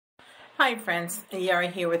Hi friends,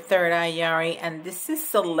 Yari here with Third Eye Yari, and this is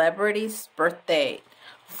celebrity's birthday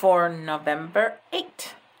for November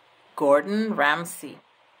 8th. Gordon Ramsay.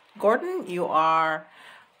 Gordon, you are,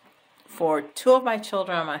 for two of my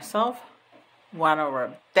children and myself, one of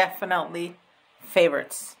our definitely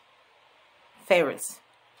favorites.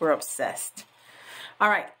 We're obsessed. All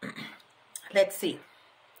right, let's see.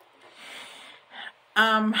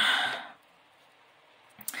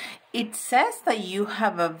 It says that you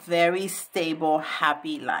have a very stable,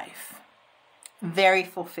 happy life. Very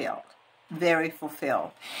fulfilled. Very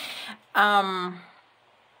fulfilled.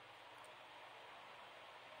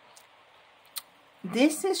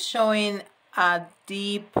 This is showing a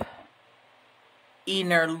deep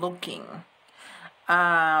inner looking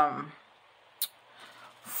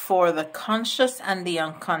for the conscious and the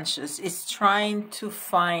unconscious. It's trying to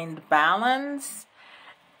find balance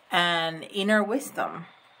and inner wisdom.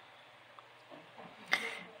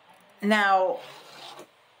 Now,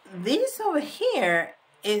 this over here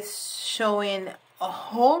is showing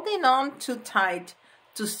holding on too tight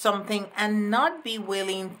to something and not be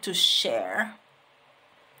willing to share.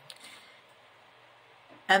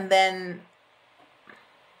 And then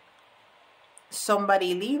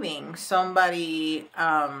somebody leaving,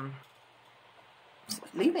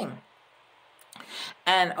 leaving.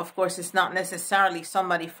 And of course, it's not necessarily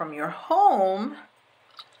somebody from your home,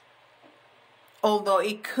 although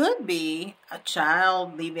it could be a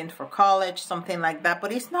child leaving for college, something like that,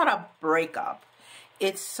 but it's not a breakup.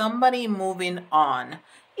 It's somebody moving on.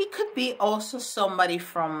 It could be also somebody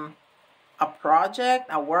from a project,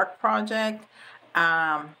 a work project,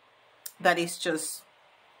 that is just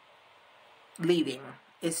leaving.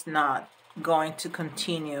 It's not going to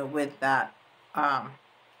continue with that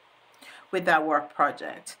work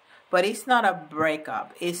project. But it's not a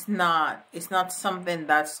breakup. It's not something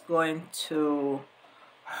that's going to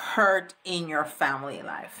hurt in your family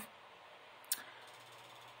life.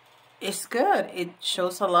 It's good. It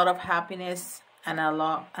shows a lot of happiness and a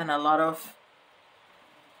lot of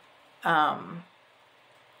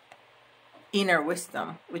inner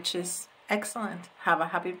wisdom, which is excellent. Have a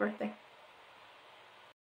happy birthday.